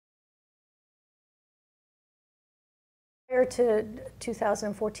Prior to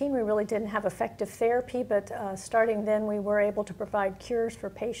 2014, we really didn't have effective therapy, but starting then we were able to provide cures for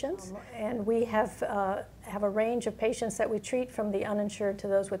patients. And we have a range of patients that we treat, from the uninsured to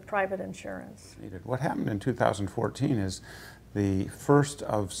those with private insurance. What happened in 2014 is the first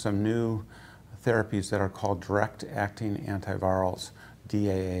of some new therapies that are called direct-acting antivirals,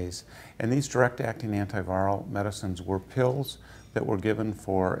 DAAs. And these direct-acting antiviral medicines were pills that were given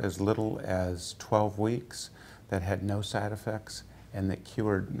for as little as 12 weeks, that had no side effects, and that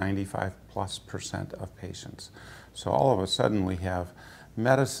cured 95+% of patients. So all of a sudden we have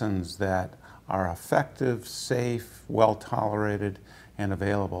medicines that are effective, safe, well tolerated, and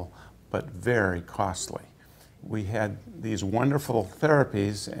available, but very costly. We had these wonderful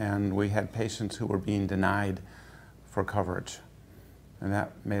therapies, and we had patients who were being denied for coverage, and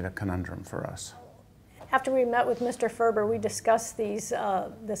that made a conundrum for us. After we met with Mr. Ferber, we discussed this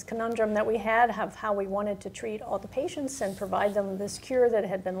conundrum that we had of how we wanted to treat all the patients and provide them this cure that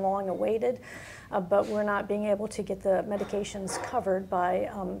had been long awaited, but we're not being able to get the medications covered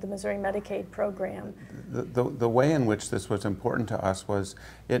by the Missouri Medicaid program. The way in which this was important to us was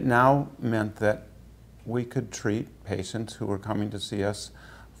it now meant that we could treat patients who were coming to see us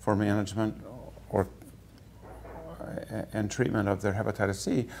for management and treatment of their hepatitis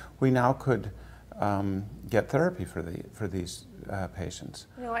C. We now could get therapy for these patients.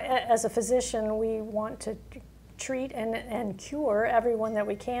 You know, as a physician, we want to treat and cure everyone that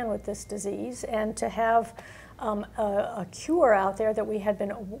we can with this disease, and to have a cure out there that we had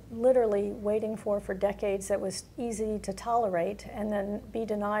been literally waiting for decades, that was easy to tolerate, and then be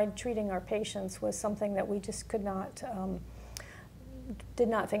denied treating our patients, was something that we just could not did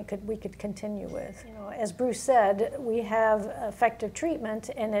not think we could continue with. You know, as Bruce said, we have effective treatment,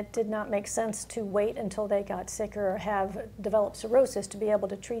 and it did not make sense to wait until they got sicker or have developed cirrhosis to be able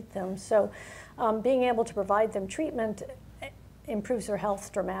to treat them. So being able to provide them treatment improves their health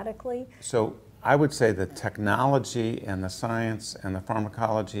dramatically. So I would say the technology and the science and the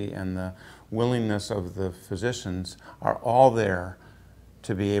pharmacology and the willingness of the physicians are all there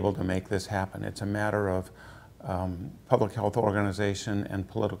to be able to make this happen. It's a matter of public health organization and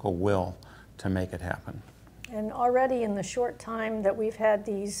political will to make it happen. And already in the short time that we've had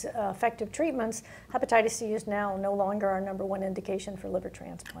these effective treatments, hepatitis C is now no longer our #1 indication for liver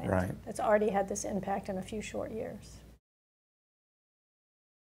transplant. Right. It's already had this impact in a few short years.